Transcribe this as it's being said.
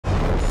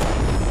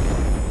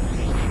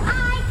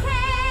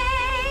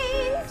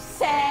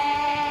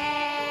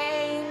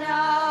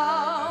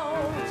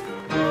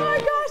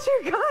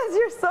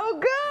so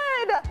good.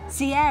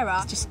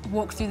 Sierra just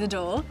walked through the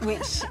door,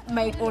 which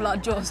made all our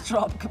jaws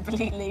drop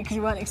completely because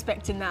we weren't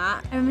expecting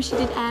that. I remember she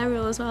did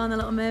Ariel as well on The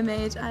Little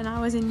Mermaid, and I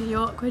was in New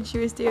York when she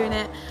was doing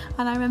it,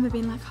 and I remember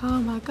being like,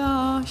 oh my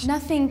gosh.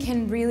 Nothing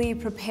can really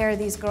prepare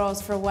these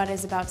girls for what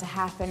is about to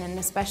happen, and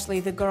especially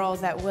the girls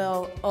that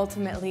will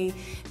ultimately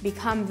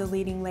become the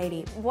leading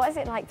lady. What is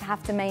it like to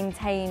have to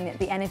maintain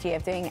the energy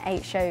of doing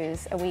 8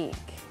 shows a week?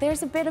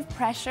 There's a bit of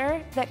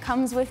pressure that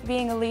comes with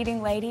being a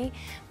leading lady,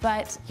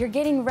 but you're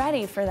getting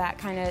ready for that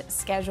kind of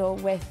schedule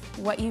with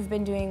what you've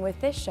been doing with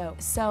this show.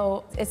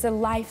 So it's a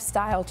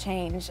lifestyle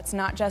change. It's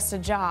not just a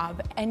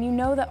job, and you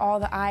know that all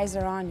the eyes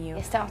are on you.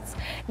 It starts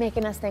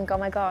making us think, oh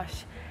my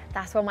gosh,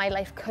 that's what my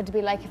life could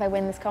be like if I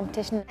win this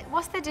competition.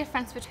 What's the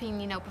difference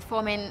between, you know,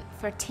 performing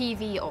for a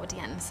TV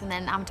audience and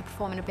then having to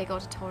perform in a big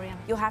auditorium?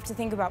 You'll have to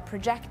think about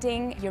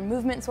projecting, your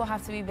movements will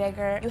have to be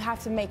bigger, you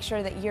have to make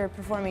sure that you're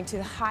performing to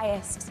the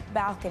highest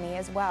balcony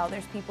as well.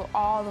 There's people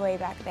all the way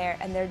back there,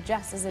 and they're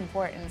just as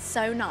important.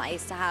 So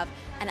nice to have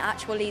an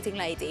actual leading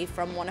lady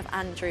from one of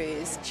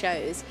Andrew's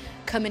shows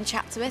come and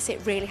chat to us.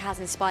 It really has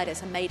inspired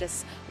us and made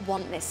us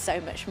want this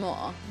so much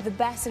more. The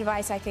best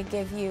advice I could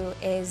give you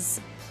is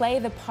play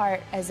the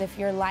part as if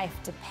your life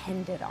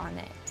depended on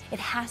it. It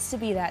has to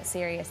be that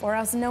serious, or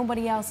else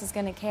nobody else is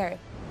going to care.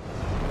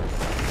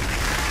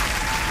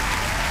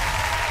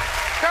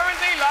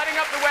 Currently lighting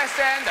up the West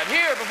End and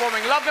here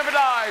performing Love Never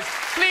Dies,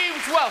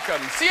 please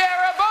welcome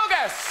Sierra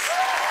Boggess.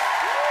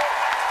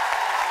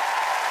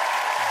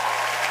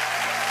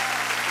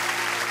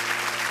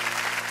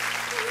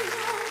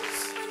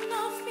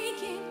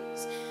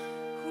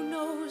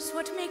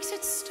 What makes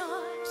it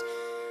start?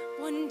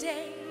 One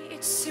day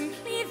it's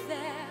simply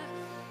there,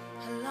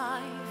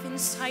 alive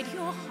inside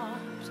your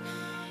heart.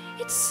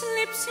 It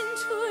slips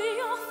into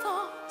your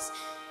thoughts,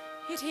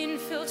 it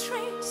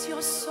infiltrates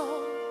your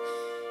soul.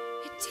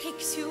 It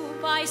takes you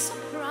by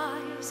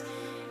surprise,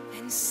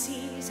 then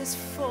seizes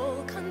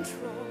full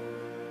control.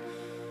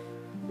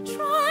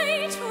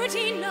 Try to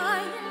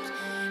deny it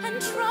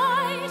and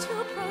try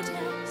to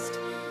protest,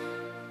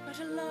 but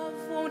love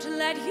won't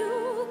let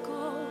you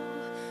go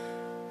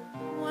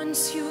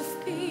once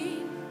you've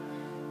been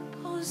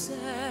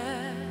possessed.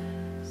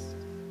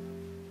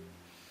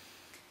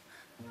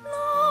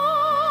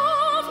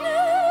 Love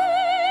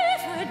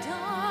never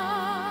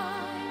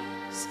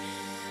dies.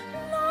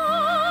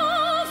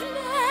 Love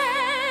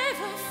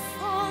never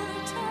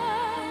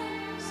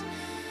falters.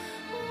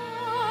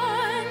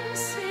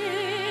 Once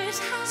it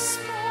has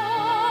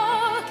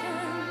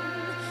spoken,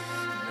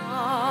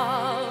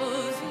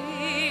 love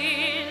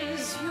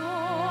is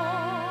yours.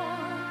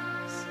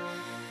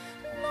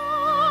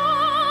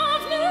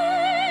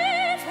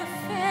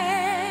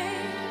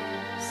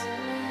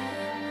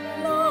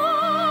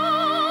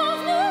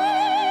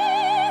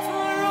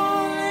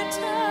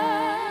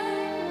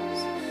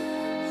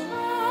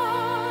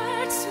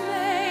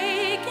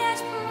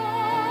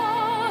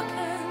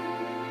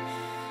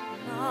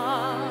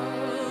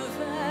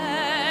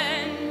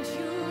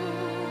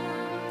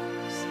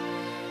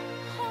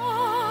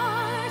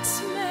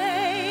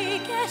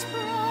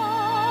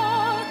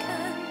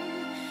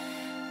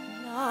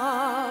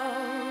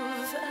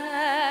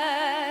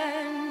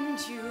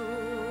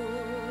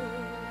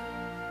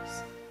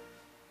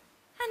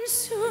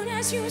 Soon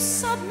as you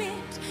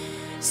submit,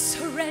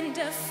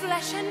 surrender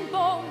flesh and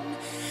bone,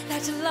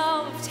 that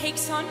love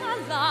takes on a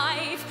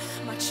life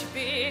much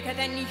bigger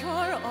than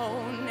your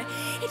own.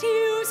 It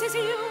uses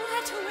you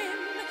at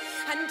whim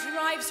and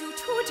drives you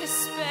to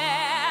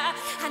despair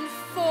and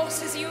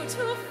forces you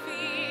to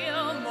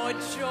feel more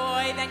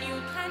joy than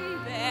you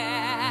can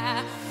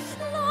bear.